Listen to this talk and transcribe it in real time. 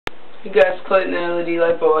Hey guys, Clayton, the LED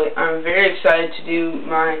light boy. I'm very excited to do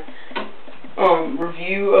my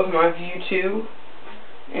review of my Vue 2,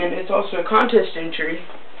 and it's also a contest entry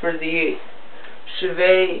for the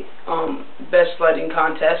Chauvet best lighting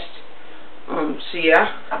contest. So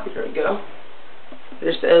yeah, here we go.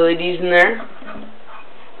 There's the LEDs in there.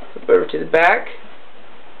 Flip over to the back.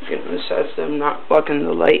 Get on the side so I'm not blocking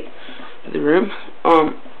the light of the room.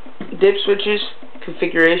 Dipswitches,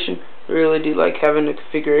 configuration. Really do like having a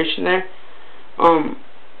configuration there. Then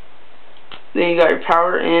you got your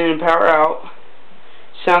power in and power out,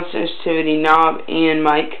 sound sensitivity knob and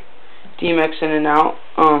mic, DMX in and out.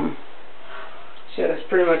 So yeah, that's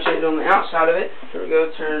pretty much it on the outside of it. Here we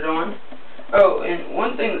go, turn it on. Oh, and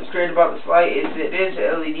one thing that's great about this light is it is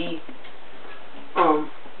LED.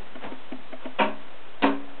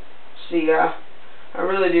 So yeah, I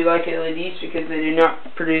really do like LEDs because they do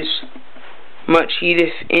not produce much heat,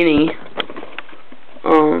 if any.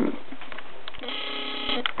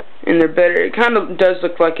 And they're better. It kind of does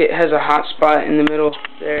look like it has a hot spot in the middle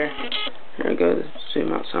there. There we go,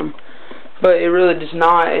 zoom out some. But it really does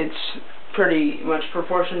not. It's pretty much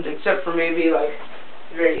proportioned, except for maybe like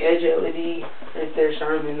the very edge LED right there.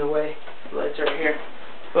 Sorry, I'm in the way. The light's right here.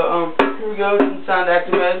 But here we go, it's in sound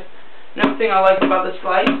active mode. Another thing I like about this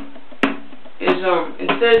light is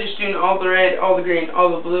instead of just doing all the red, all the green,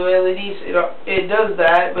 all the blue LEDs, it does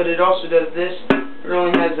that, but it also does this. It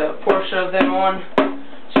only has a portion of them on.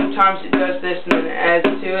 Sometimes it does this and then it adds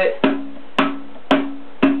to it.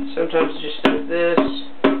 Sometimes it just does this.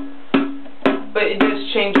 But it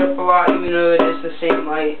does change up a lot, even though it is the same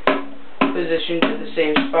light positioned to the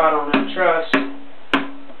same spot on a truss.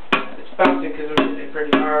 It's bouncing because I'm hitting it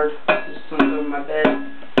pretty hard. This is something on my bed.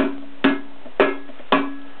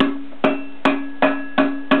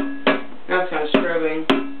 Now it's kind of strobing.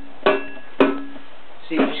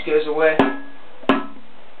 See, it just goes away.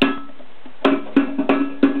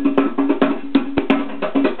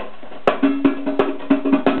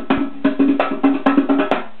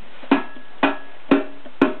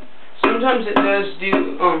 Sometimes it does do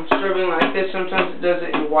strobing like this. Sometimes it does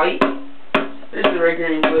it in white. There's the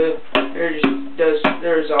regular and blue.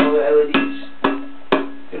 There's all the LEDs.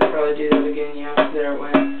 Could probably do that again. Yeah, there it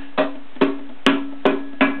went.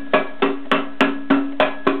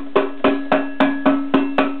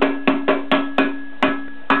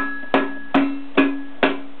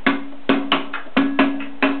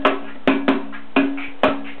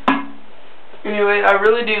 Anyway, I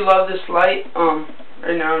really do love this light.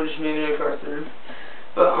 Right now I'm just moving it across the room.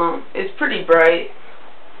 But it's pretty bright.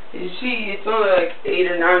 You see, it's only like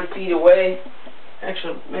 8 or 9 feet away.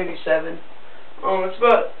 Actually, maybe 7. It's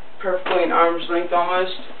about perfectly an arm's length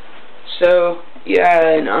almost. So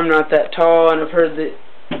yeah, and I'm not that tall, and I've heard that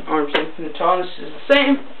arm's length and the tallness is the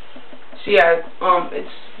same. So yeah, it's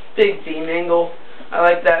big beam angle. I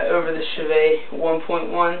like that over the Chauvet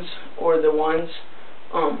 1.1s or the ones.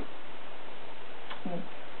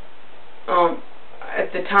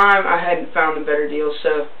 At the time I hadn't found a better deal,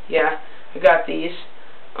 so yeah, I got these.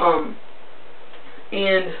 And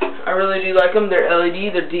I really do like them. They're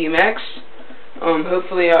LED, they're DMX.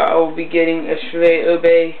 Hopefully I will be getting a Chauvet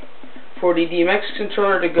Obey 40 DMX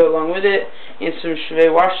controller to go along with it, and some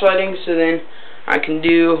Chauvet wash lighting, so then I can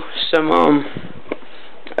do some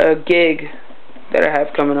a gig that I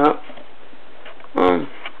have coming up. But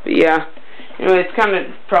yeah, anyway, it's kind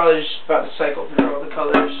of probably just about to cycle through all the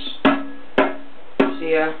colors. So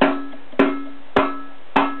yeah,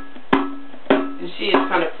 you see it's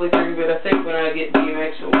kind of flickering, but I think when I get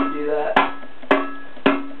DMX it won't do that.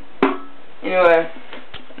 Anyway,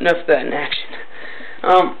 enough of that in action.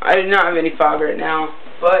 I do not have any fog right now,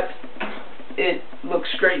 but it looks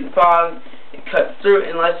great in fog. It cuts through it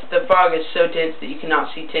unless the fog is so dense that you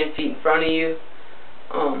cannot see 10 feet in front of you,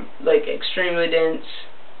 like extremely dense.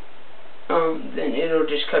 Then it'll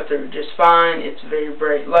just cut through just fine. It's a very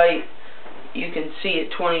bright light. You can see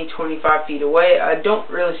it 20-25 feet away. I don't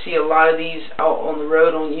really see a lot of these out on the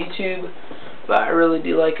road on YouTube, but I really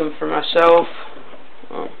do like them for myself.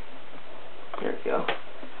 There we go.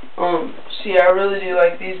 See, I really do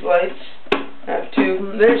like these lights. I have 2 of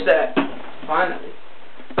them. There's that. Finally.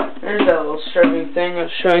 There's that little strobing thing I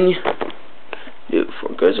was showing you. Do it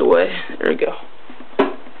before it goes away. There we go.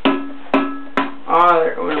 Ah,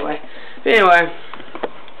 there it went away. But anyway,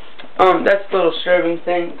 that's the little strobing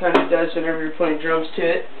thing. Kind of does whenever you're playing drums to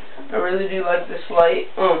it. I really do like this light.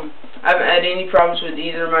 I haven't had any problems with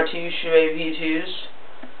either of my 2 Chauvet Vue 2s.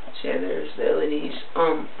 So yeah, there's the LEDs.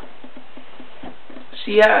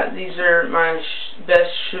 So yeah, these are my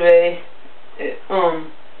best Chauvet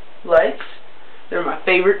lights. They're my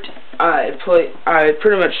favorite. I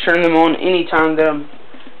pretty much turn them on anytime that I'm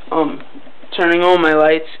turning on my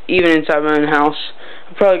lights, even inside my own house.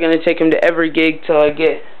 I'm probably going to take them to every gig till I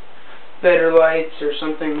get better lights or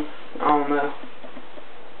something. I don't know.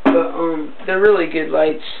 But, they're really good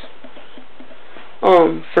lights,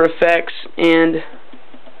 for effects, and,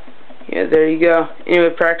 yeah, there you go. Anyway,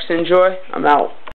 practice and enjoy. I'm out.